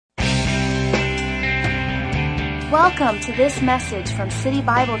Welcome to this message from City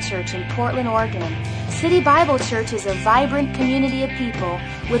Bible Church in Portland, Oregon. City Bible Church is a vibrant community of people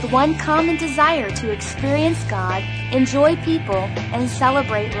with one common desire to experience God, enjoy people, and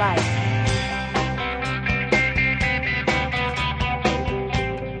celebrate life.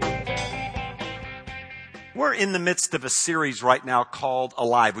 We're in the midst of a series right now called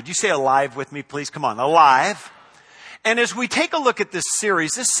Alive. Would you say alive with me, please? Come on, alive. And as we take a look at this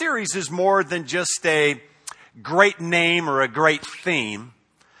series is more than just a great name or a great theme.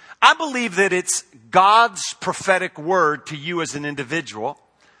 I believe that it's God's prophetic word to you as an individual,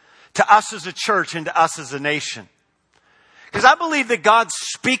 to us as a church, and to us as a nation. Because I believe that God's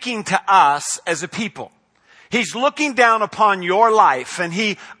speaking to us as a people. He's looking down upon your life, and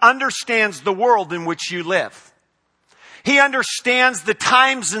He understands the world in which you live. He understands the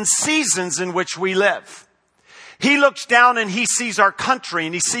times and seasons in which we live. He looks down and He sees our country,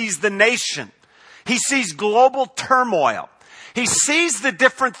 and He sees the nation. He sees global turmoil. He sees the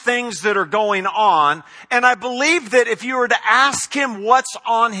different things that are going on. And I believe that if you were to ask Him what's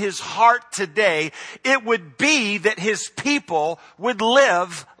on His heart today, it would be that His people would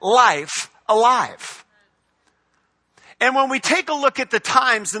live life alive. And when we take a look at the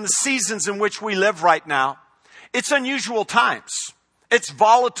times and the seasons in which we live right now, it's unusual times. It's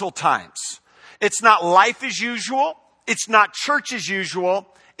volatile times. It's not life as usual. It's not church as usual.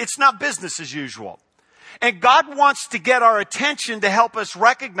 It's not business as usual. And God wants to get our attention to help us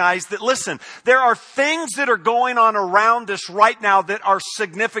recognize that, listen, there are things that are going on around us right now that are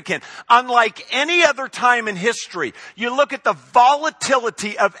significant. Unlike any other time in history, you look at the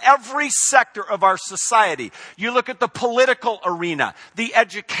volatility of every sector of our society. You look at the political arena, the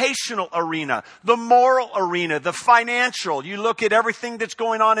educational arena, the moral arena, the financial. You look at everything that's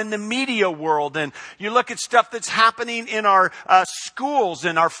going on in the media world, and you look at stuff that's happening in our schools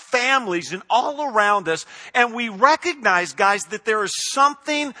and our families and all around us. And we recognize, guys, that there is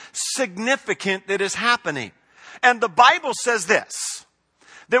something significant that is happening. And the Bible says this,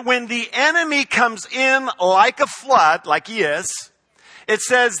 that when the enemy comes in like a flood, like he is, it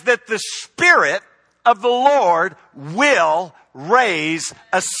says that the Spirit of the Lord will raise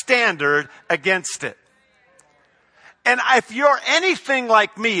a standard against it. And if you're anything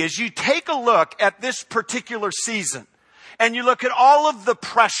like me, as you take a look at this particular season, and you look at all of the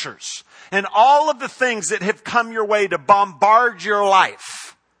pressures and all of the things that have come your way to bombard your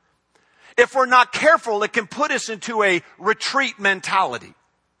life, if we're not careful, it can put us into a retreat mentality.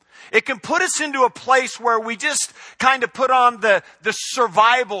 It can put us into a place where we just kind of put on the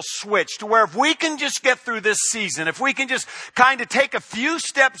survival switch, to where if we can just get through this season, if we can just kind of take a few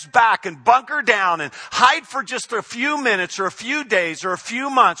steps back and bunker down and hide for just a few minutes or a few days or a few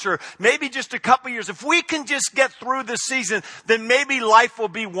months or maybe just a couple years, if we can just get through this season, then maybe life will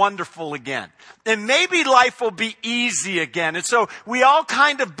be wonderful again. And maybe life will be easy again. And so we all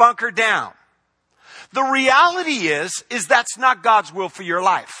kind of bunker down. The reality is that's not God's will for your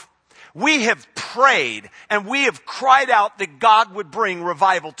life. We have prayed and we have cried out that God would bring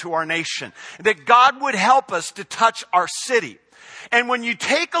revival to our nation, that God would help us to touch our city. And when you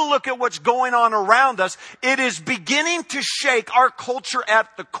take a look at what's going on around us, it is beginning to shake our culture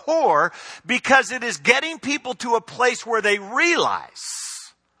at the core, because it is getting people to a place where they realize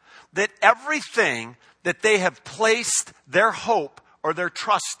that everything that they have placed their hope or their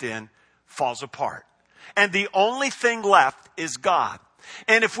trust in falls apart. And the only thing left is God.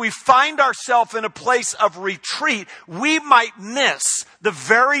 And if we find ourselves in a place of retreat, we might miss the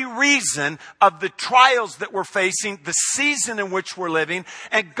very reason of the trials that we're facing, the season in which we're living.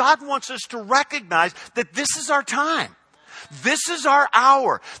 And God wants us to recognize that this is our time. This is our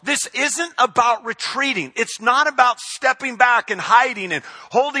hour. This isn't about retreating. It's not about stepping back and hiding and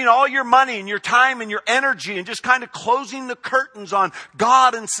holding all your money and your time and your energy and just kind of closing the curtains on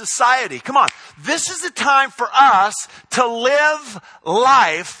God and society. Come on. This is a time for us to live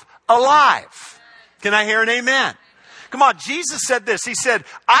life alive. Can I hear an amen? Come on. Jesus said this. He said,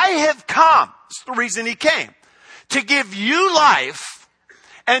 I have come. It's the reason He came. To give you life,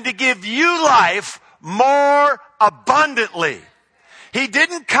 and to give you life more abundantly. He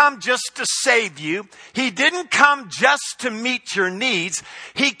didn't come just to save you. He didn't come just to meet your needs.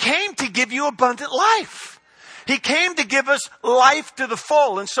 He came to give you abundant life. He came to give us life to the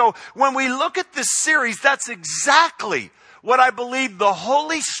full. And so when we look at this series, that's exactly what I believe the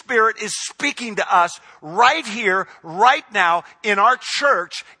Holy Spirit is speaking to us right here, right now, in our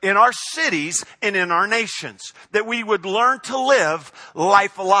church, in our cities, and in our nations. That we would learn to live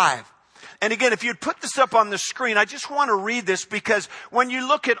life alive. And again, if you'd put this up on the screen, I just want to read this because when you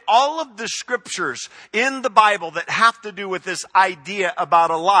look at all of the scriptures in the Bible that have to do with this idea about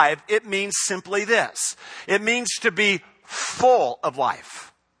alive, it means simply this. It means to be full of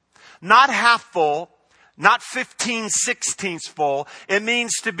life. Not half full, not 15/16 full. It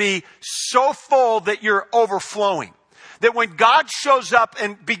means to be so full that you're overflowing. That when God shows up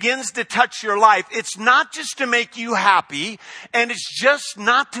and begins to touch your life, it's not just to make you happy, and it's just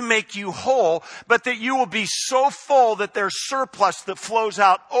not to make you whole, but that you will be so full that there's surplus that flows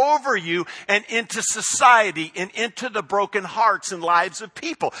out over you and into society and into the broken hearts and lives of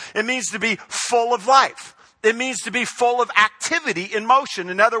people. It means to be full of life. It means to be full of activity in motion.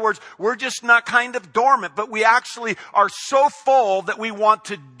 In other words, we're just not kind of dormant, but we actually are so full that we want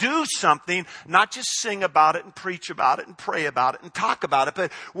to do something, not just sing about it and preach about it and pray about it and talk about it,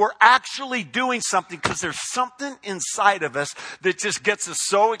 but we're actually doing something because there's something inside of us that just gets us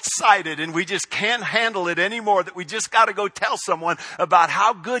so excited and we just can't handle it anymore that we just got to go tell someone about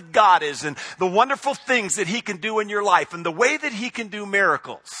how good God is and the wonderful things that He can do in your life and the way that He can do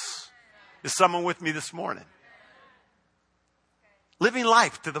miracles. Is someone with me this morning? Living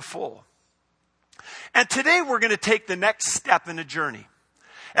life to the full. And today we're going to take the next step in a journey.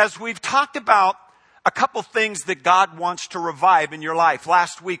 As we've talked about a couple things that God wants to revive in your life.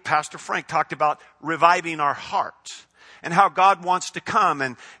 Last week, Pastor Frank talked about reviving our heart and how God wants to come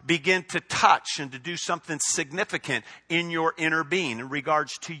and begin to touch and to do something significant in your inner being in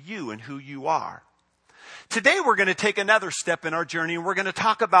regards to you and who you are. Today we're going to take another step in our journey and we're going to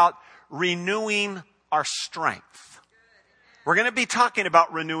talk about renewing our strength. We're going to be talking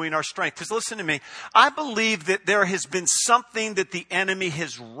about renewing our strength. Because listen to me, I believe that there has been something that the enemy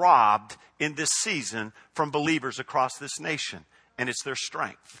has robbed in this season from believers across this nation. And it's their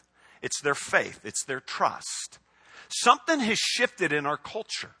strength. It's their faith. It's their trust. Something has shifted in our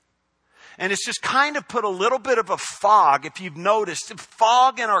culture. And it's just kind of put a little bit of a fog, if you've noticed, a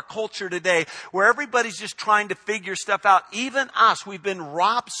fog in our culture today where everybody's just trying to figure stuff out. Even us, we've been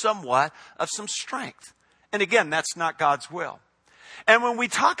robbed somewhat of some strength. And again, that's not God's will. And when we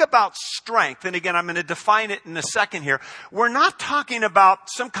talk about strength, and again, I'm going to define it in a second here, we're not talking about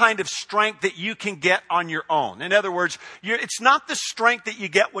some kind of strength that you can get on your own. In other words, it's not the strength that you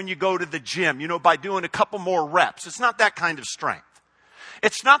get when you go to the gym, by doing a couple more reps. It's not that kind of strength.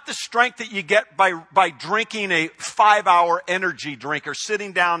 It's not the strength that you get by drinking a 5-hour energy drink or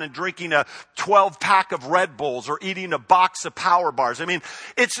sitting down and drinking a 12-pack of Red Bulls or eating a box of Power Bars. I mean,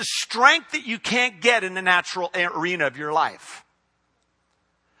 it's a strength that you can't get in the natural arena of your life.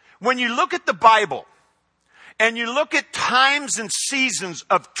 When you look at the Bible and you look at times and seasons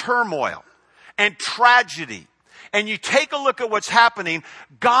of turmoil and tragedy, and you take a look at what's happening,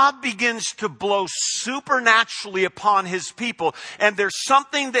 God begins to blow supernaturally upon His people. And there's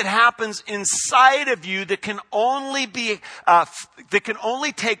something that happens inside of you that can only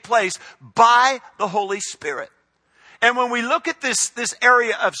take place by the Holy Spirit. And when we look at this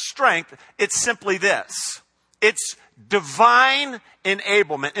area of strength, it's simply this. It's divine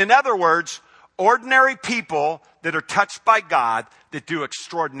enablement. In other words, ordinary people that are touched by God that do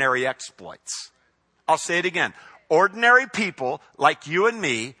extraordinary exploits. I'll say it again. Ordinary people like you and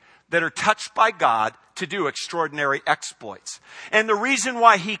me that are touched by God to do extraordinary exploits. And the reason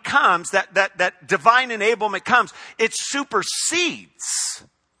why He comes, that divine enablement comes, it supersedes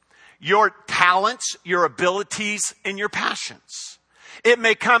your talents, your abilities, and your passions. It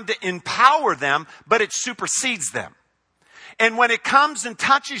may come to empower them, but it supersedes them. And when it comes and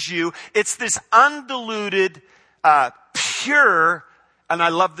touches you, it's this undiluted, pure, and I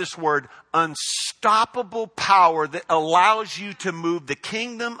love this word, unstoppable power that allows you to move the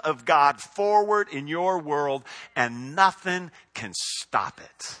kingdom of God forward in your world, and nothing can stop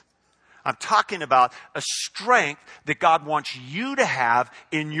it. I'm talking about a strength that God wants you to have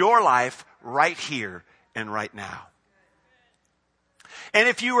in your life right here and right now. And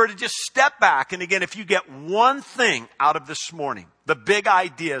if you were to just step back, and again, if you get one thing out of this morning, the big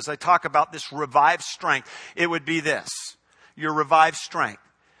idea as I talk about this revived strength, it would be this. Your revived strength.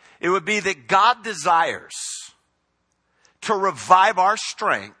 It would be that God desires to revive our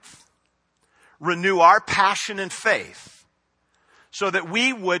strength, renew our passion and faith, so that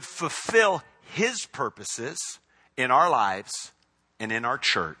we would fulfill His purposes in our lives and in our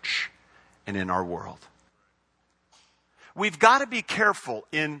church and in our world. We've got to be careful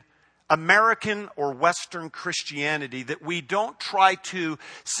in American or Western Christianity that we don't try to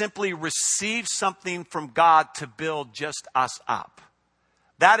simply receive something from God to build just us up.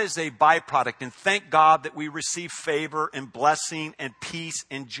 That is a byproduct, and thank God that we receive favor and blessing and peace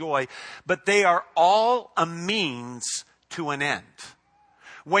and joy, but they are all a means to an end.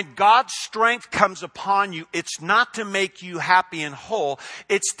 When God's strength comes upon you, it's not to make you happy and whole.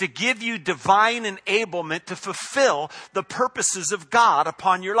 It's to give you divine enablement to fulfill the purposes of God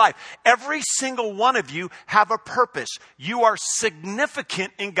upon your life. Every single one of you have a purpose. You are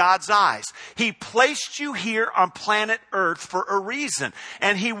significant in God's eyes. He placed you here on planet Earth for a reason.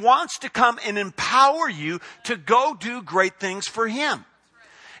 And He wants to come and empower you to go do great things for Him.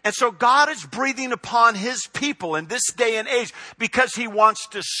 And so God is breathing upon His people in this day and age because He wants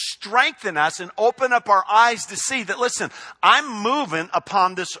to strengthen us and open up our eyes to see that, listen, I'm moving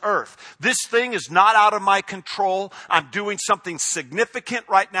upon this earth. This thing is not out of my control. I'm doing something significant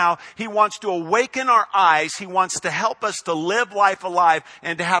right now. He wants to awaken our eyes. He wants to help us to live life alive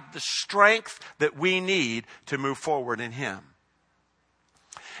and to have the strength that we need to move forward in Him.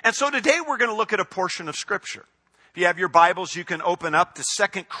 And so today we're going to look at a portion of Scripture. If you have your Bibles, you can open up to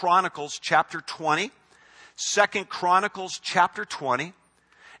 2 Chronicles chapter 20. 2 Chronicles chapter 20.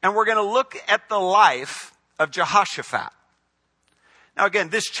 And we're going to look at the life of Jehoshaphat. Now again,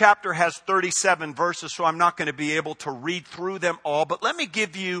 this chapter has 37 verses, so I'm not going to be able to read through them all. But let me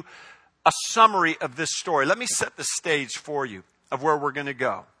give you a summary of this story. Let me set the stage for you of where we're going to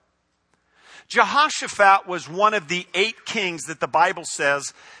go. Jehoshaphat was one of the 8 kings that the Bible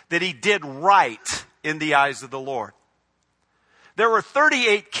says that he did right in the eyes of the Lord. There were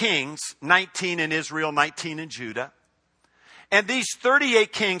 38 kings, 19 in Israel, 19 in Judah. And these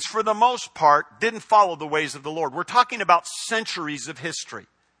 38 kings, for the most part, didn't follow the ways of the Lord. We're talking about centuries of history.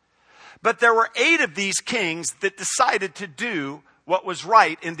 But there were 8 of these kings that decided to do what was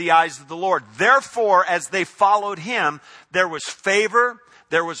right in the eyes of the Lord. Therefore, as they followed Him, there was favor,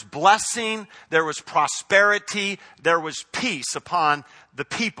 there was blessing, there was prosperity, there was peace upon the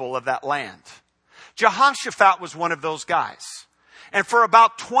people of that land. Jehoshaphat was one of those guys. And for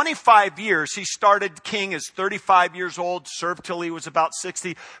about 25 years, he started king as 35 years old, served till he was about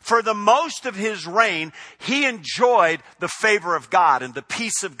 60. For the most of his reign, he enjoyed the favor of God and the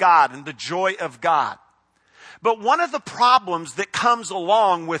peace of God and the joy of God. But one of the problems that comes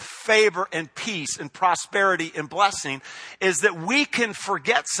along with favor and peace and prosperity and blessing is that we can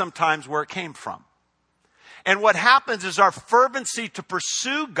forget sometimes where it came from. And what happens is our fervency to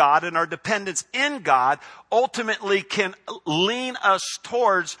pursue God and our dependence in God ultimately can lean us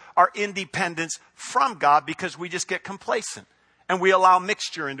towards our independence from God because we just get complacent and we allow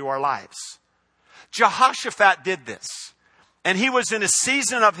mixture into our lives. Jehoshaphat did this. And he was in a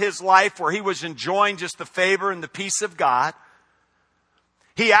season of his life where he was enjoying just the favor and the peace of God.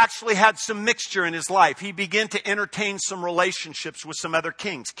 He actually had some mixture in his life. He began to entertain some relationships with some other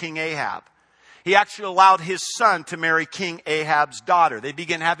kings, King Ahab. He actually allowed his son to marry King Ahab's daughter. They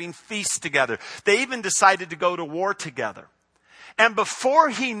began having feasts together. They even decided to go to war together. And before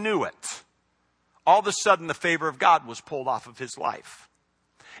he knew it, all of a sudden the favor of God was pulled off of his life.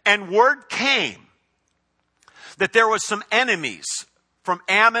 And word came that there was some enemies from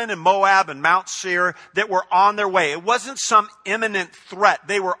Ammon and Moab and Mount Seir that were on their way. It wasn't some imminent threat.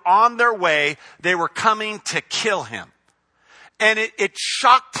 They were on their way. They were coming to kill him. And it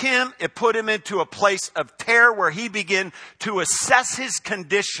shocked him. It put him into a place of terror where he began to assess his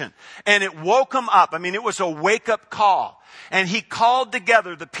condition. And it woke him up. I mean, it was a wake-up call. And he called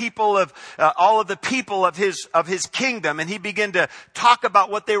together the people of all of the people of his kingdom, and he began to talk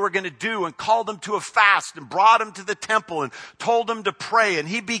about what they were going to do, and called them to a fast, and brought them to the temple, and told them to pray. And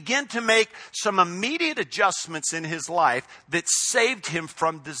he began to make some immediate adjustments in his life that saved him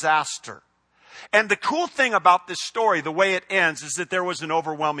from disaster. And the cool thing about this story, the way it ends, is that there was an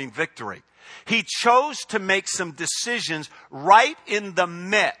overwhelming victory. He chose to make some decisions right in the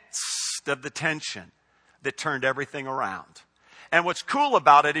midst of the tension that turned everything around. And what's cool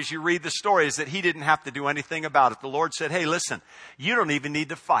about it as you read the story is that he didn't have to do anything about it. The Lord said, hey, listen, you don't even need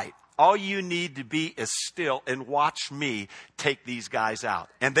to fight. All you need to be is still and watch me take these guys out.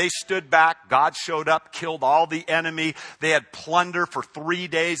 And they stood back. God showed up, killed all the enemy. They had plunder for 3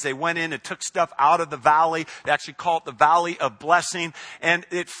 days. They went in and took stuff out of the valley. They actually call it the Valley of Blessing. And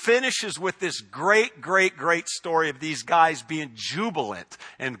it finishes with this great, great, great story of these guys being jubilant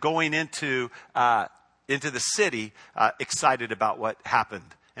and going into the city excited about what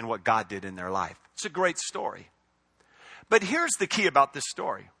happened and what God did in their life. It's a great story. But here's the key about this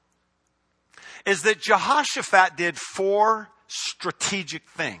story, is that Jehoshaphat did 4 strategic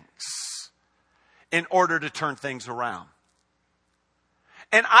things in order to turn things around.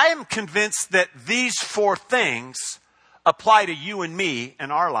 And I am convinced that these 4 things apply to you and me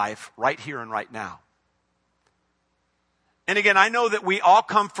in our life right here and right now. And again, I know that we all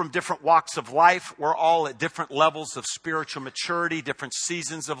come from different walks of life. We're all at different levels of spiritual maturity, different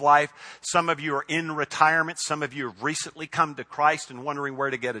seasons of life. Some of you are in retirement. Some of you have recently come to Christ and wondering where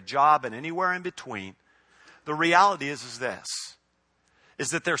to get a job, and anywhere in between. The reality is this,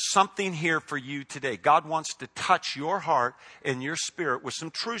 is that there's something here for you today. God wants to touch your heart and your spirit with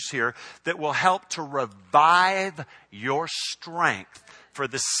some truths here that will help to revive your strength for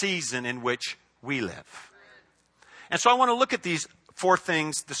the season in which we live. And so I want to look at these 4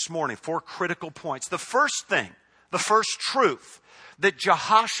 things this morning, 4 critical points. The first thing, the first truth that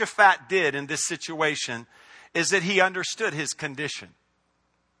Jehoshaphat did in this situation is that he understood his condition.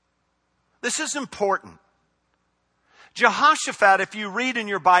 This is important. Jehoshaphat, if you read in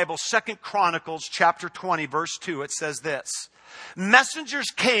your Bible, 2 Chronicles chapter 20, verse 2, it says this. Messengers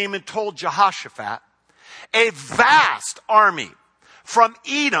came and told Jehoshaphat, a vast army from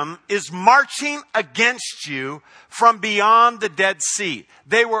Edom is marching against you from beyond the Dead Sea.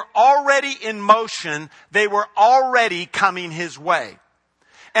 They were already in motion. They were already coming his way.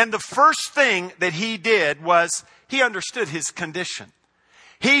 And the first thing that he did was he understood his condition.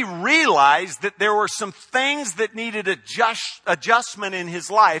 He realized that there were some things that needed adjustment in his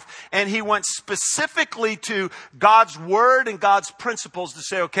life. And he went specifically to God's word and God's principles to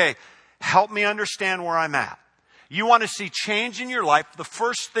say, okay, help me understand where I'm at. You want to see change in your life, the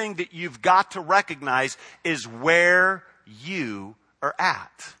first thing that you've got to recognize is where you are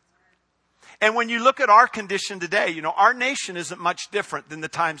at. And when you look at our condition today, our nation isn't much different than the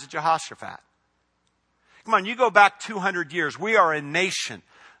times of Jehoshaphat. Come on, you go back 200 years. We are a nation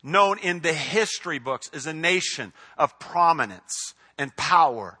known in the history books as a nation of prominence and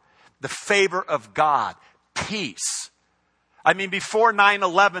power, the favor of God, peace. I mean, before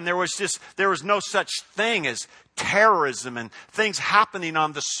 9/11, there was no such thing as terrorism and things happening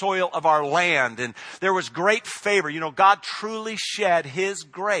on the soil of our land. And there was great favor. God truly shed his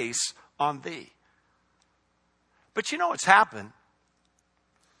grace on thee. But what's happened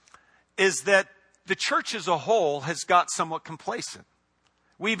is that the church as a whole has got somewhat complacent.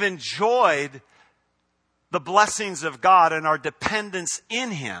 We've enjoyed the blessings of God, and our dependence in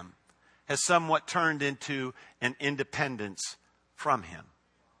him has somewhat turned into an independence from him.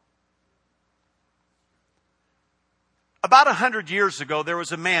 About 100 years ago, there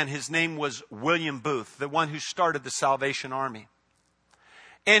was a man, his name was William Booth, the one who started the Salvation Army.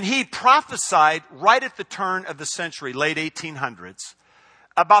 And he prophesied right at the turn of the century, late 1800s,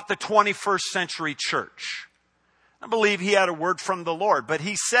 about the 21st century church. I believe he had a word from the Lord, but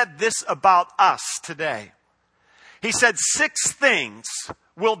he said this about us today. He said 6 things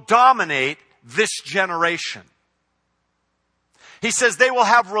will dominate this generation. He says they will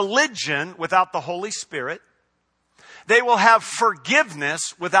have religion without the Holy Spirit. They will have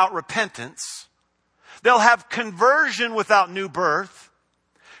forgiveness without repentance. They'll have conversion without new birth.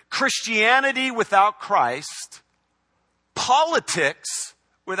 Christianity without Christ. Politics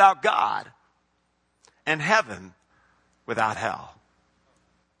without God. And heaven without hell.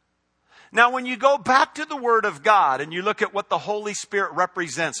 Now, when you go back to the Word of God and you look at what the Holy Spirit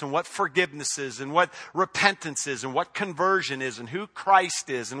represents and what forgiveness is and what repentance is and what conversion is and who Christ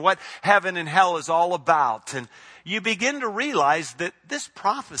is and what heaven and hell is all about, and you begin to realize that this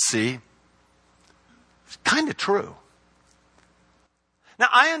prophecy is kind of true. Now,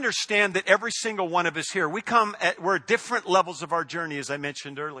 I understand that every single one of us here, we're at different levels of our journey, as I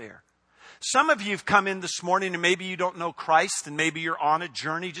mentioned earlier. Some of you have come in this morning and maybe you don't know Christ and maybe you're on a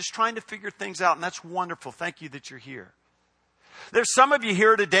journey just trying to figure things out, and that's wonderful. Thank you that you're here. There's some of you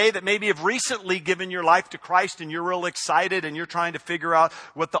here today that maybe have recently given your life to Christ and you're real excited and you're trying to figure out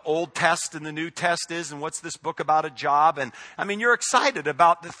what the Old Test and the New Test is and what's this book about a job. And you're excited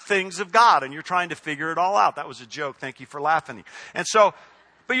about the things of God and you're trying to figure it all out. That was a joke. Thank you for laughing. And so,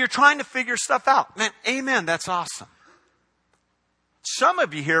 but you're trying to figure stuff out. Man, amen. That's awesome. Some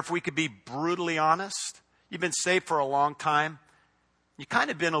of you here, if we could be brutally honest, you've been saved for a long time. You've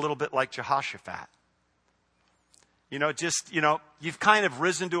kind of been a little bit like Jehoshaphat. You've kind of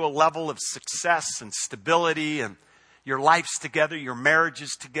risen to a level of success and stability, and your life's together, your marriage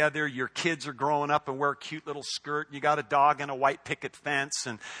is together, your kids are growing up and wear a cute little skirt, and you got a dog and a white picket fence,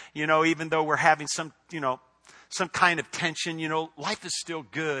 and, even though we're having some kind of tension, life is still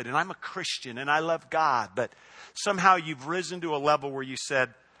good, and I'm a Christian, and I love God, but somehow you've risen to a level where you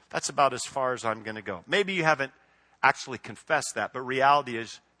said, that's about as far as I'm going to go. Maybe you haven't actually confessed that, but reality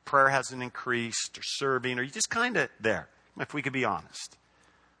is prayer hasn't increased or serving, or you're just kind of there, if we could be honest.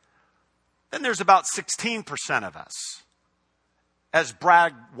 Then there's about 16% of us as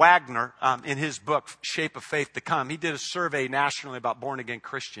Brad Wagner, in his book, Shape of Faith to Come, he did a survey nationally about born-again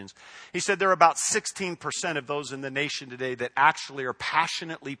Christians. He said there are about 16% of those in the nation today that actually are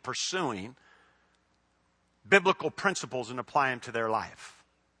passionately pursuing biblical principles and apply them to their life.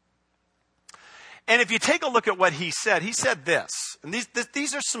 And if you take a look at what he said this, and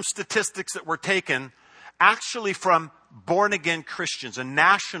these are some statistics that were taken actually from born-again Christians, a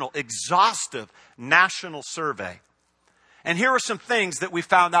national, exhaustive national survey. And here are some things that we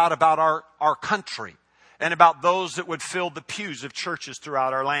found out about our country and about those that would fill the pews of churches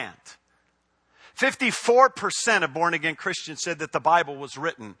throughout our land. 54% of born-again Christians said that the Bible was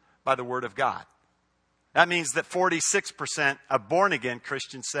written by the Word of God. That means that 46% of born-again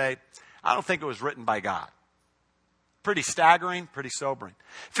Christians say, I don't think it was written by God. Pretty staggering, pretty sobering.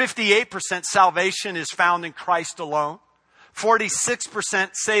 58% salvation is found in Christ alone.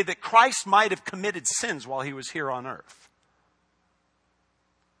 46% say that Christ might have committed sins while he was here on earth.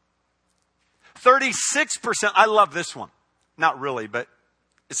 36%, I love this one. Not really, but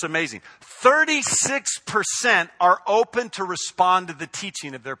it's amazing. 36% are open to respond to the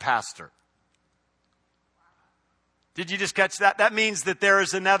teaching of their pastor. Did you just catch that? That means that there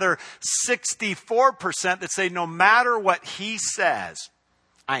is another 64% that say no matter what he says,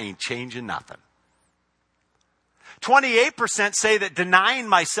 I ain't changing nothing. 28% say that denying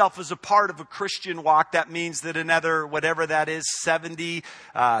myself is a part of a Christian walk. That means that another, whatever that is, 72%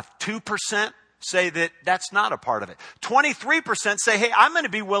 say that that's not a part of it. 23% say, hey, I'm going to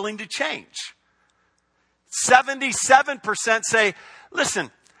be willing to change. 77% say,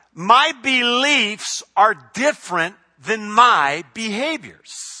 listen, my beliefs are different than my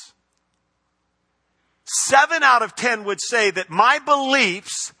behaviors. 7 out of 10 would say that my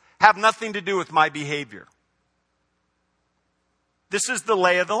beliefs have nothing to do with my behavior. This is the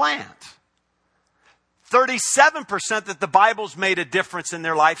lay of the land. 37% that the Bible's made a difference in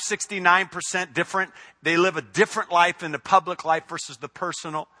their life. 69% different. They live a different life in the public life versus the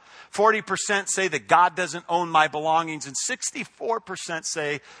personal. 40% say that God doesn't own my belongings. And 64%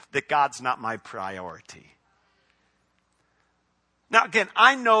 say that God's not my priority. Now, again,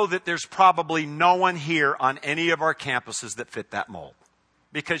 I know that there's probably no one here on any of our campuses that fit that mold.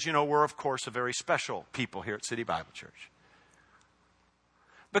 Because, we're, of course, a very special people here at City Bible Church.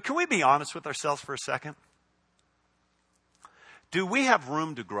 But can we be honest with ourselves for a second? Do we have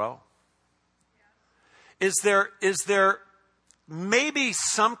room to grow? Is there maybe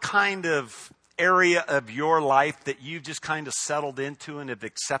some kind of area of your life that you've just kind of settled into and have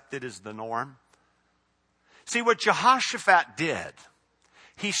accepted as the norm? See, what Jehoshaphat did,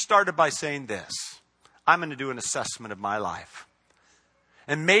 he started by saying this: I'm going to do an assessment of my life.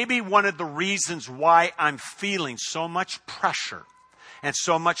 And maybe one of the reasons why I'm feeling so much pressure and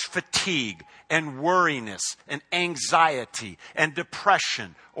so much fatigue and worriness and anxiety and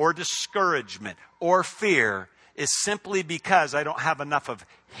depression or discouragement or fear is simply because I don't have enough of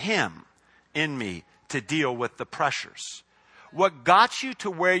Him in me to deal with the pressures. What got you to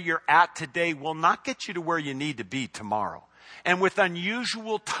where you're at today will not get you to where you need to be tomorrow. And with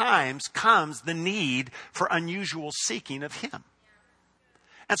unusual times comes the need for unusual seeking of Him.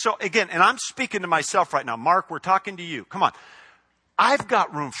 And so again, and I'm speaking to myself right now. Mark, we're talking to you. Come on. I've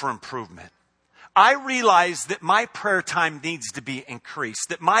got room for improvement. I realize that my prayer time needs to be increased,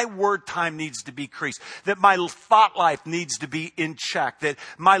 that my word time needs to be increased, that my thought life needs to be in check, that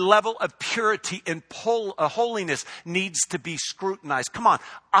my level of purity and holiness needs to be scrutinized. Come on.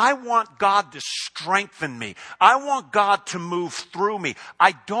 I want God to strengthen me. I want God to move through me.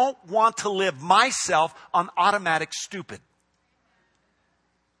 I don't want to live myself on automatic stupid.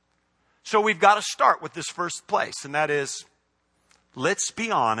 So we've got to start with this first place, and that is, let's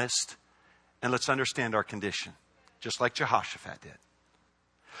be honest and let's understand our condition, just like Jehoshaphat did.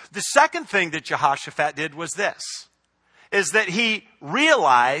 The second thing that Jehoshaphat did was this, is that he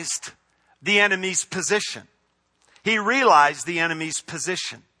realized the enemy's position. He realized the enemy's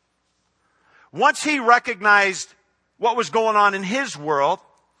position. Once he recognized what was going on in his world,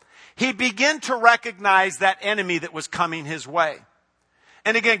 he began to recognize that enemy that was coming his way.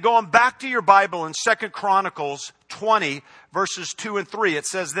 And again, going back to your Bible in 2 Chronicles 20, verses 2 and 3, it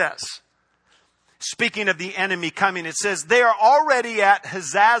says this. Speaking of the enemy coming, it says, they are already at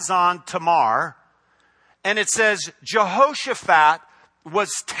Hazazon Tamar. And it says, Jehoshaphat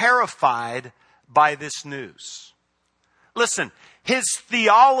was terrified by this news. Listen, his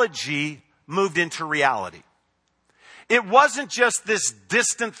theology moved into reality. It wasn't just this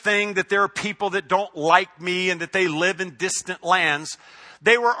distant thing that there are people that don't like me and that they live in distant lands.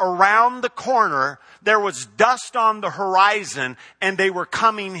 They were around the corner. There was dust on the horizon and they were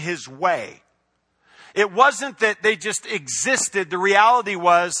coming his way. It wasn't that they just existed. The reality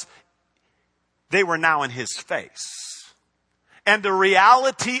was they were now in his face. And the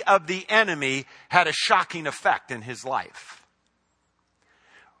reality of the enemy had a shocking effect in his life.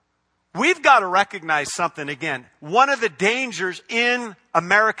 We've got to recognize something again. One of the dangers in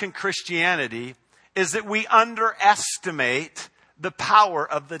American Christianity is that we underestimate the power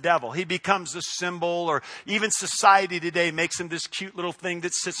of the devil. He becomes a symbol, or even society today makes him this cute little thing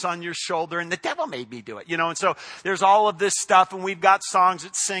that sits on your shoulder, and the devil made me do it, and so there's all of this stuff, and we've got songs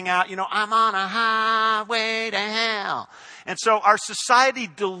that sing out, I'm on a highway to hell. And so our society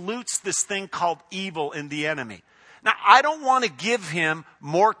dilutes this thing called evil in the enemy. Now, I don't want to give him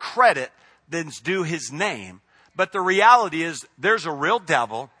more credit than's due his name, but the reality is there's a real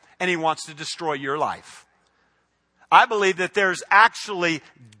devil, and he wants to destroy your life. I believe that there's actually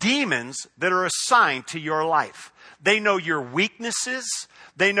demons that are assigned to your life. They know your weaknesses.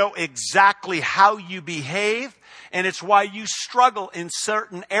 They know exactly how you behave. And it's why you struggle in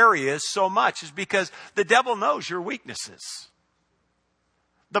certain areas so much, is because the devil knows your weaknesses.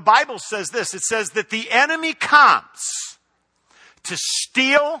 The Bible says this. It says that the enemy comes to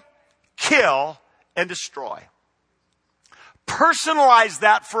steal, kill, and destroy. Personalize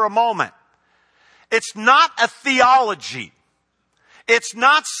that for a moment. It's not a theology. It's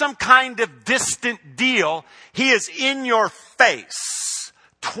not some kind of distant deal. He is in your face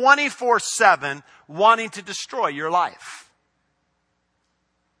 24/7 wanting to destroy your life.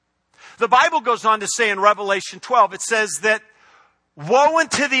 The Bible goes on to say in Revelation 12, it says that woe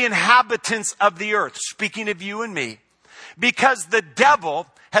unto the inhabitants of the earth, speaking of you and me, because the devil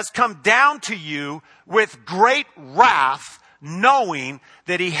has come down to you with great wrath, knowing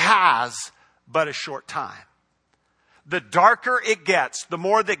that he has but a short time. The darker it gets, the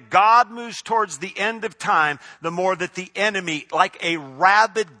more that God moves towards the end of time, the more that the enemy, like a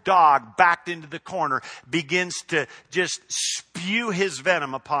rabid dog backed into the corner, begins to just spew his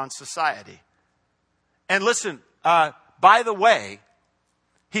venom upon society. And listen, by the way,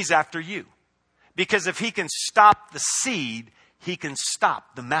 he's after you. Because if he can stop the seed, he can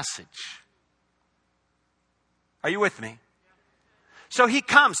stop the message. Are you with me? So he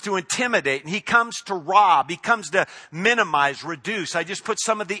comes to intimidate, and he comes to rob. He comes to minimize, reduce. I just put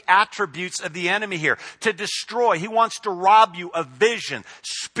some of the attributes of the enemy here. To destroy. He wants to rob you of vision,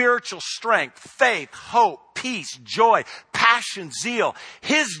 spiritual strength, faith, hope, peace, joy, passion, zeal.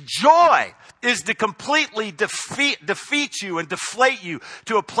 His joy is to completely defeat you and deflate you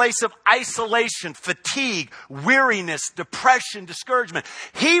to a place of isolation, fatigue, weariness, depression, discouragement.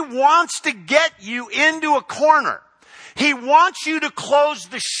 He wants to get you into a corner. He wants you to close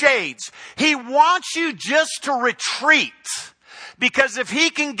the shades. He wants you just to retreat. Because if he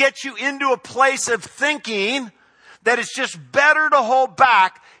can get you into a place of thinking that it's just better to hold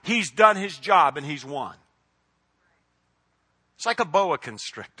back, he's done his job and he's won. It's like a boa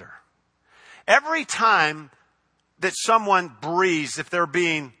constrictor. Every time that someone breathes, if they're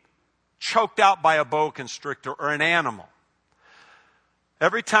being choked out by a boa constrictor or an animal,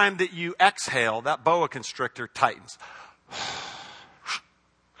 every time that you exhale, that boa constrictor tightens.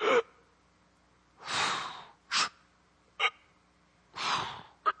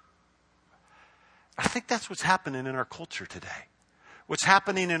 I think that's what's happening in our culture today. What's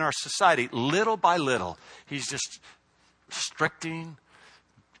happening in our society, little by little, he's just restricting,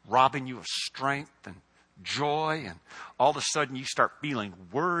 robbing you of strength and joy, and all of a sudden you start feeling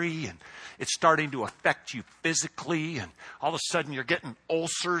worry, and it's starting to affect you physically, and all of a sudden you're getting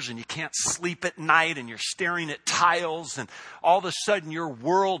ulcers and you can't sleep at night, and you're staring at tiles, and all of a sudden your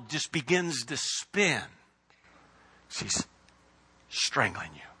world just begins to spin. She's strangling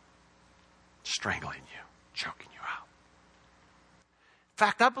you, choking you out. In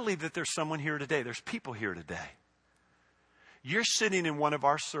fact, I believe that there's someone here today, there's people here today. You're sitting in one of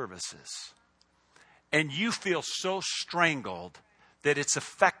our services, and you feel so strangled that it's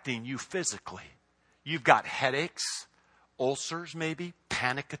affecting you physically. You've got headaches, ulcers maybe,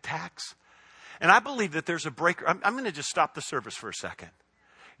 panic attacks. And I believe that there's a breaker. I'm going to just stop the service for a second.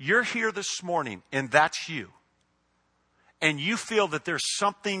 You're here this morning, and that's you. And you feel that there's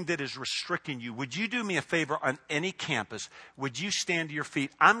something that is restricting you. Would you do me a favor on any campus? Would you stand to your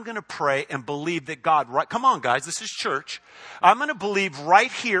feet? I'm going to pray and believe that God, come on guys, this is church. I'm going to believe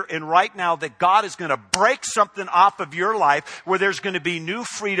right here and right now that God is going to break something off of your life where there's going to be new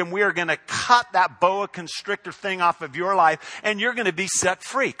freedom. We are going to cut that boa constrictor thing off of your life, and you're going to be set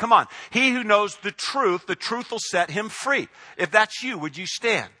free. Come on. He who knows the truth will set him free. If that's you, would you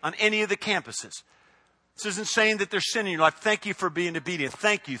stand on any of the campuses? This isn't saying that there's sin in your life. Thank you for being obedient.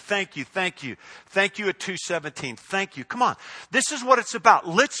 Thank you, thank you, thank you. Thank you at 2:17. Thank you. Come on. This is what it's about.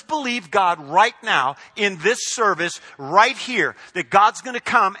 Let's believe God right now in this service, right here, that God's going to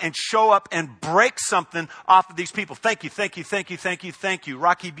come and show up and break something off of these people. Thank you, thank you, thank you, thank you, thank you.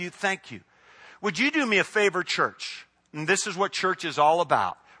 Rocky Butte, thank you. Would you do me a favor, church? And this is what church is all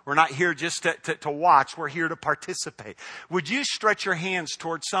about. We're not here just to watch. We're here to participate. Would you stretch your hands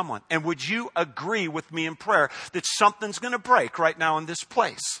towards someone? And would you agree with me in prayer that something's going to break right now in this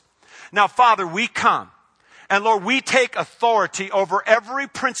place? Now, Father, we come. And Lord, we take authority over every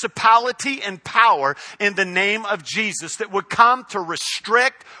principality and power in the name of Jesus that would come to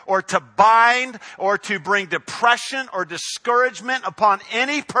restrict or to bind or to bring depression or discouragement upon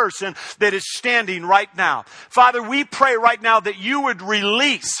any person that is standing right now. Father, we pray right now that you would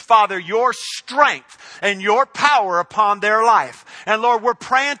release, Father, your strength and your power upon their life. And Lord, we're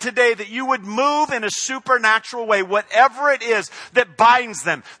praying today that you would move in a supernatural way, whatever it is that binds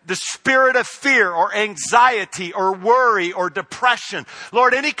them, the spirit of fear or anxiety, or worry or depression.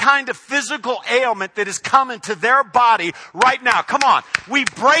 Lord, any kind of physical ailment that is coming to their body right now. Come on. We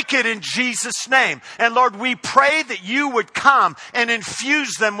break it in Jesus' name. And Lord, we pray that you would come and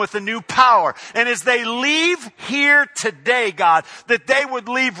infuse them with a new power. And as they leave here today, God, that they would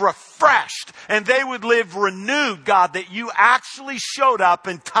leave refreshed and they would live renewed, God, that you actually showed up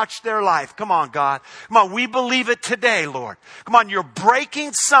and touched their life. Come on, God. Come on. We believe it today, Lord. Come on. You're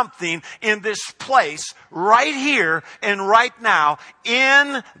breaking something in this place right here and right now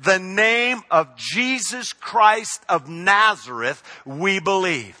in the name of Jesus Christ of Nazareth. We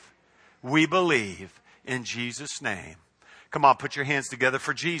believe. We believe in Jesus' name. Come on, put your hands together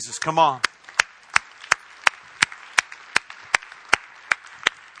for Jesus. Come on.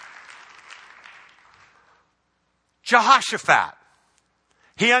 Jehoshaphat,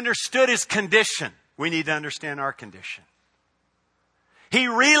 he understood his condition. We need to understand our condition. He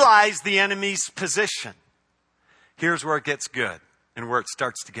realized the enemy's position. Here's where it gets good and where it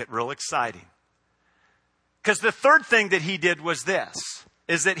starts to get real exciting. Because the third thing that he did was this,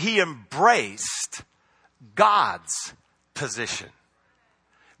 is that he embraced God's position.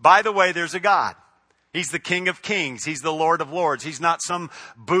 By the way, there's a God. He's the King of Kings. He's the Lord of Lords. He's not some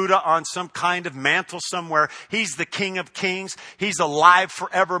Buddha on some kind of mantle somewhere. He's the King of Kings. He's alive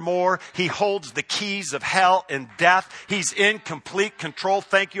forevermore. He holds the keys of hell and death. He's in complete control.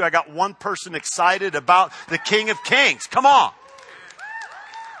 Thank you. I got one person excited about the King of Kings. Come on.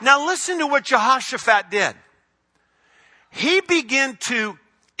 Now listen to what Jehoshaphat did. He began to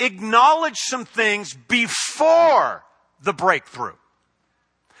acknowledge some things before the breakthrough.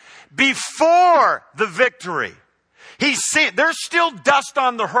 Before the victory. There's still dust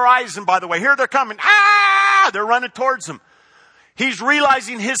on the horizon, by the way. Here they're coming. They're running towards him. He's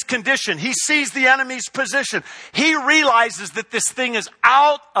realizing his condition. He sees the enemy's position. He realizes that this thing is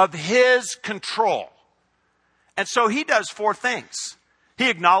out of his control. And so he does four things. He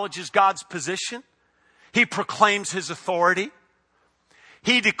acknowledges God's position. He proclaims his authority.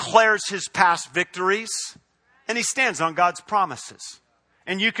 He declares his past victories. And he stands on God's promises.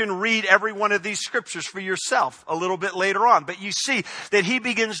 And you can read every one of these scriptures for yourself a little bit later on. But you see that he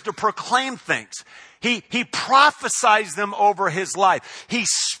begins to proclaim things. He prophesies them over his life. He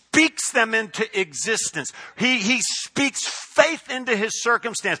speaks them into existence. He speaks faith into his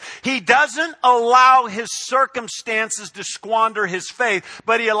circumstance. He doesn't allow his circumstances to squander his faith,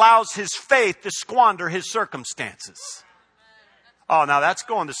 but he allows his faith to squander his circumstances. Oh, now that's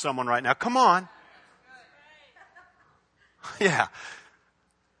going to someone right now. Come on. Yeah.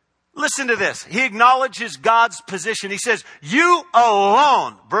 Listen to this. He acknowledges God's position. He says, you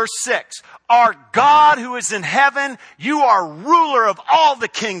alone, verse 6, are God who is in heaven. You are ruler of all the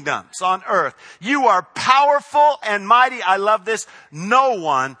kingdoms on earth. You are powerful and mighty. I love this. No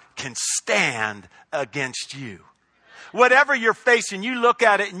one can stand against you. Whatever you're facing, you look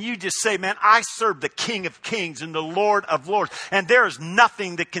at it and you just say, man, I serve the King of Kings and the Lord of Lords. And there is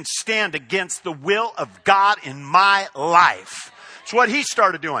nothing that can stand against the will of God in my life. It's what he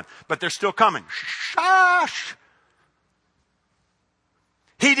started doing, but they're still coming. Shush.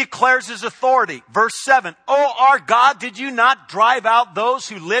 He declares his authority. Verse 7, oh, our God, did you not drive out those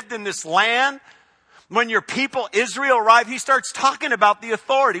who lived in this land? When your people Israel arrived, he starts talking about the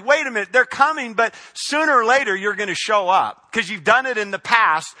authority. Wait a minute, they're coming, but sooner or later you're going to show up. Because you've done it in the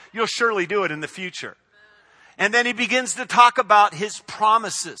past, you'll surely do it in the future. And then he begins to talk about his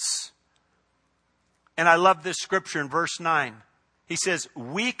promises. And I love this scripture in verse 9. He says,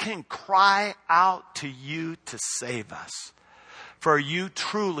 we can cry out to you to save us, for you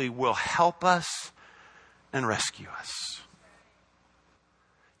truly will help us and rescue us.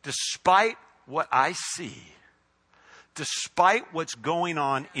 Despite what I see, despite what's going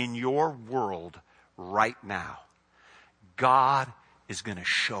on in your world right now, God is going to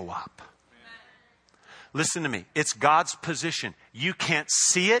show up. Listen to me. It's God's position. You can't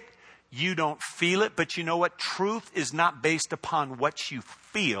see it. You don't feel it. But you know what? Truth is not based upon what you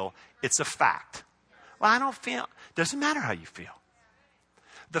feel. It's a fact. Well, I don't feel. Doesn't matter how you feel.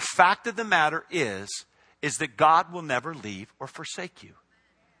 The fact of the matter is that God will never leave or forsake you.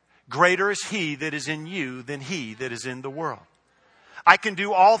 Greater is He that is in you than he that is in the world. I can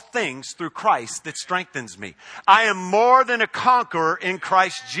do all things through Christ that strengthens me. I am more than a conqueror in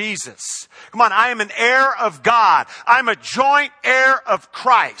Christ Jesus. Come on, I am an heir of God. I'm a joint heir of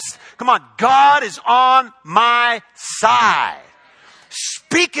Christ. Come on, God is on my side.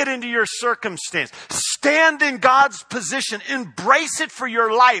 Speak it into your circumstance. Stand in God's position. Embrace it for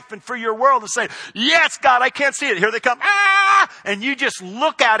your life and for your world and say, yes, God, I can't see it. Here they come. Ah! And you just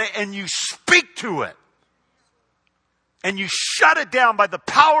look at it and you speak to it. And you shut it down by the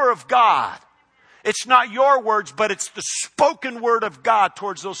power of God. It's not your words, but it's the spoken word of God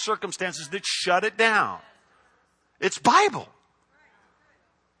towards those circumstances that shut it down. It's Bible.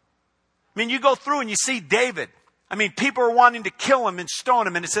 I mean, you go through and you see David. I mean, people are wanting to kill him and stone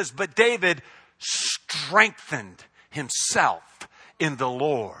him. And it says, but David strengthened himself in the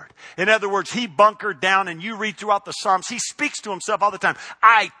Lord. In other words, he bunkered down, and you read throughout the Psalms, he speaks to himself all the time.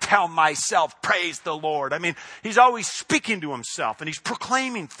 I tell myself, praise the Lord. I mean, he's always speaking to himself and he's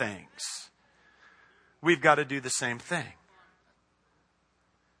proclaiming things. We've got to do the same thing.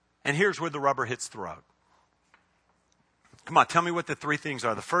 And here's where the rubber hits the road. Come on, tell me what the three things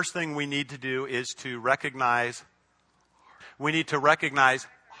are. The first thing we need to do is to recognize. We need to recognize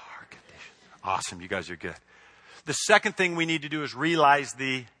our condition. Awesome, you guys are good. The second thing we need to do is realize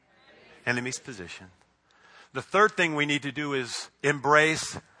the enemy's position. The third thing we need to do is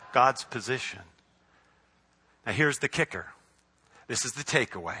embrace God's position. Now here's the kicker. This is the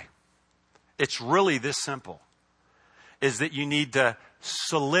takeaway. It's really this simple. Is that you need to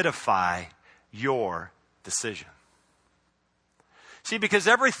solidify your decision. See, because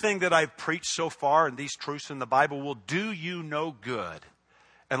everything that I've preached so far and these truths in the Bible will do you no good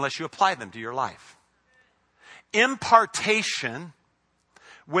unless you apply them to your life. Impartation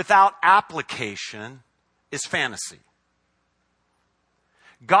without application is fantasy.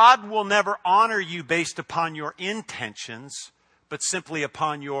 God will never honor you based upon your intentions, but simply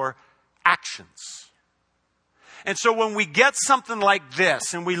upon your actions. And so when we get something like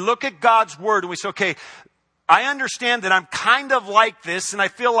this and we look at God's word and we say, okay, I understand that I'm kind of like this and I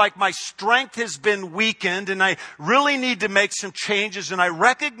feel like my strength has been weakened and I really need to make some changes and I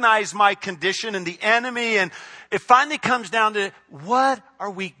recognize my condition and the enemy, and it finally comes down to what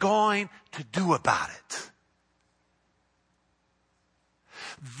are we going to do about it?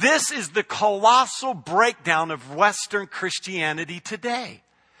 This is the colossal breakdown of Western Christianity today.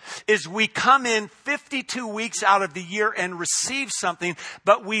 Is we come in 52 weeks out of the year and receive something,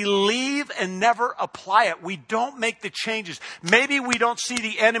 but we leave and never apply it. We don't make the changes. Maybe we don't see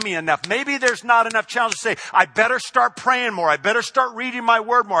the enemy enough. Maybe there's not enough challenge to say, I better start praying more. I better start reading my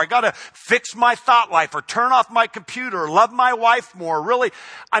word more. I got to fix my thought life or turn off my computer or love my wife more. Really,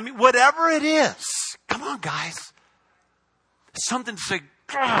 I mean, whatever it is. Come on, guys. Something to say,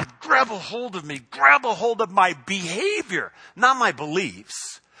 God, grab a hold of me. Grab a hold of my behavior, not my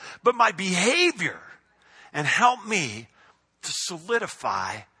beliefs. But my behavior, and help me to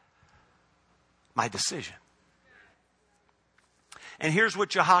solidify my decision. And here's what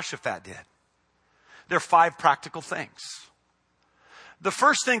Jehoshaphat did. There are 5 practical things. The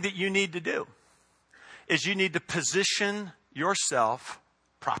first thing that you need to do is you need to position yourself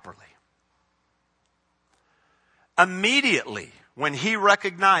properly. Immediately, when he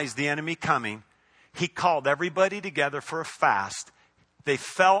recognized the enemy coming, he called everybody together for a fast. They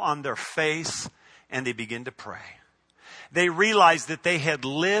fell on their face and they began to pray. They realized that they had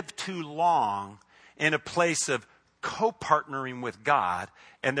lived too long in a place of co-partnering with God,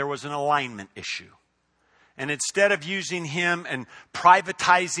 and there was an alignment issue. And instead of using him and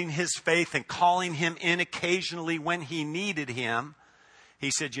privatizing his faith and calling him in occasionally when he needed him,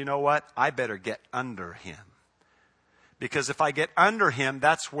 he said, you know what? I better get under him. Because if I get under him,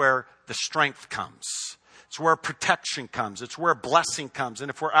 that's where the strength comes. It's where protection comes. It's where blessing comes. And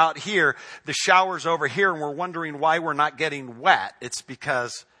if we're out here, the shower's over here, and we're wondering why we're not getting wet, it's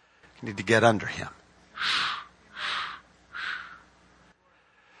because you need to get under him.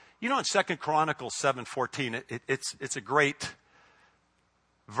 You know, in 2 Chronicles 7:14, it's a great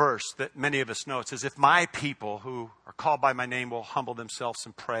verse that many of us know. It says, if my people who are called by my name will humble themselves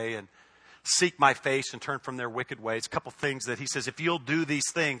and pray and seek my face and turn from their wicked ways. A couple things that he says, if you'll do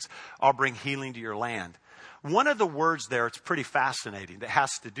these things, I'll bring healing to your land. One of the words there, it's pretty fascinating, that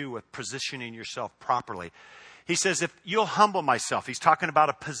has to do with positioning yourself properly. He says, if you'll humble myself, he's talking about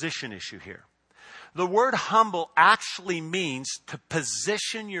a position issue here. The word humble actually means to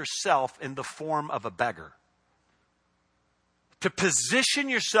position yourself in the form of a beggar. To position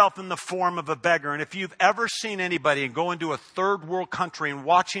yourself in the form of a beggar. And if you've ever seen anybody and go into a third world country and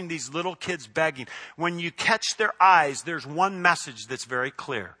watching these little kids begging, when you catch their eyes, there's one message that's very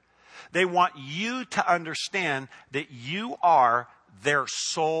clear. They want you to understand that you are their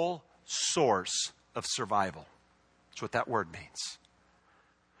sole source of survival. That's what that word means.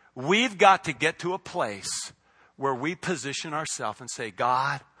 We've got to get to a place where we position ourselves and say,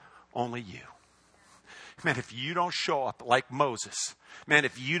 God, only you. Man, if you don't show up like Moses, man,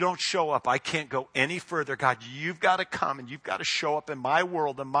 if you don't show up, I can't go any further. God, you've got to come and you've got to show up in my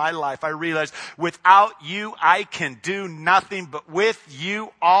world, in my life. I realize without you, I can do nothing, but with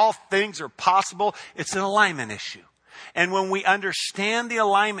you, all things are possible. It's an alignment issue. And when we understand the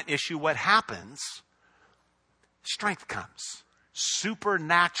alignment issue, what happens? Strength comes.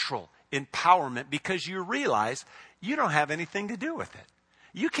 Supernatural empowerment, because you realize you don't have anything to do with it.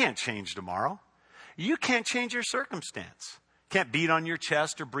 You can't change tomorrow. You can't change your circumstance. Can't beat on your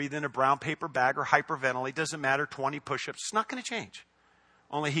chest or breathe in a brown paper bag or hyperventilate. Doesn't matter, 20 push-ups. It's not going to change.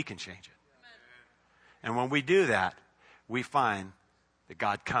 Only he can change it. And when we do that, we find that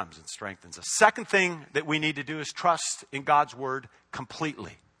God comes and strengthens us. Second thing that we need to do is trust in God's word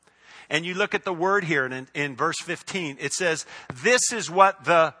completely. And you look at the word here and in verse 15, it says, this is what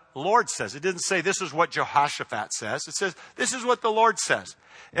the Lord says. It didn't say this is what Jehoshaphat says. It says, this is what the Lord says.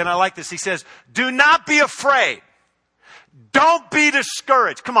 And I like this. He says, do not be afraid. Don't be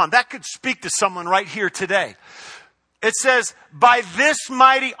discouraged. Come on, that could speak to someone right here today. It says, by this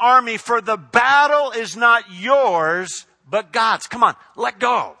mighty army, for the battle is not yours, but God's. Come on, let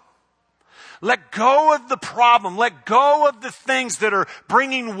go. Let go of the problem. Let go of the things that are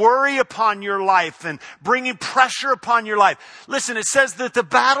bringing worry upon your life and bringing pressure upon your life. Listen, it says that the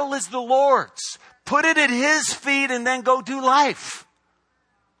battle is the Lord's. Put it at His feet and then go do life.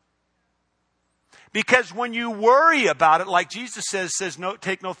 Because when you worry about it, like Jesus says, no,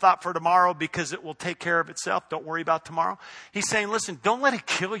 take no thought for tomorrow because it will take care of itself. Don't worry about tomorrow. He's saying, listen, don't let it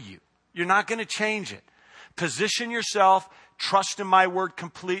kill you. You're not going to change it. Position yourself. Trust in my word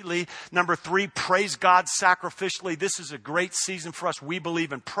completely. Number 3, praise God sacrificially. This is a great season for us. We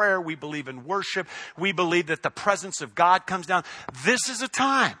believe in prayer. We believe in worship. We believe that the presence of God comes down. This is a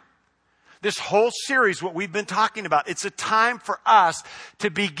time. This whole series, what we've been talking about, it's a time for us to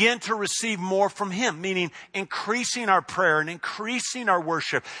begin to receive more from Him, meaning increasing our prayer and increasing our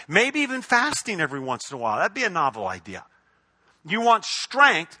worship, maybe even fasting every once in a while. That'd be a novel idea. You want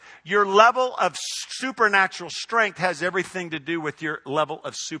strength, your level of supernatural strength has everything to do with your level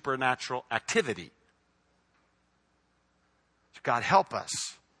of supernatural activity. So God, help us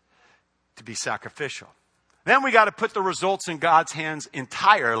to be sacrificial. Then we got to put the results in God's hands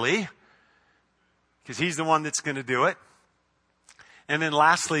entirely, because He's the one that's going to do it. And then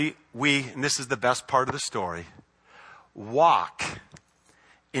lastly, and this is the best part of the story, walk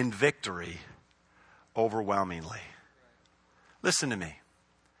in victory overwhelmingly. Listen to me.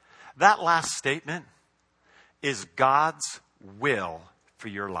 That last statement is God's will for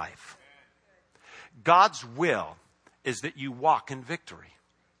your life. God's will is that you walk in victory.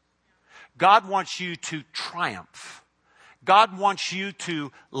 God wants you to triumph. God wants you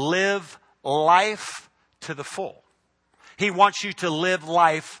to live life to the full. He wants you to live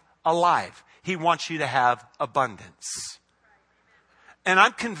life alive. He wants you to have abundance. And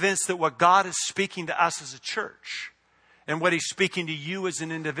I'm convinced that what God is speaking to us as a church, and what He's speaking to you as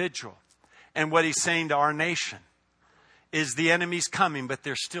an individual, and what He's saying to our nation, is the enemy's coming, but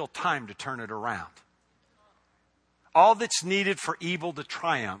there's still time to turn it around. All that's needed for evil to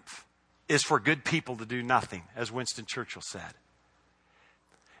triumph is for good people to do nothing, as Winston Churchill said.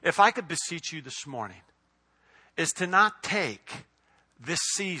 If I could beseech you this morning, is to not take this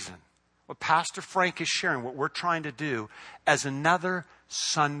season, what Pastor Frank is sharing, what we're trying to do, as another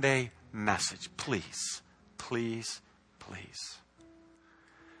Sunday message. Please, please, please.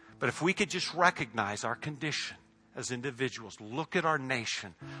 But if we could just recognize our condition as individuals, look at our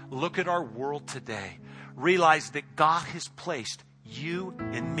nation, look at our world today, realize that God has placed you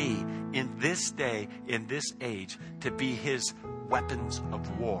and me in this day, in this age, to be His weapons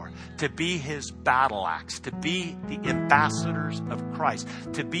of war, to be His battle axe, to be the ambassadors of Christ,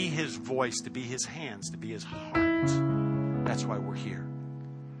 to be His voice, to be His hands, to be His heart. That's why we're here.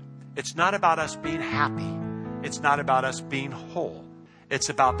 It's not about us being happy. It's not about us being whole. It's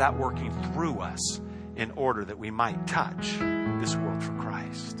about that working through us in order that we might touch this world for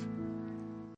Christ.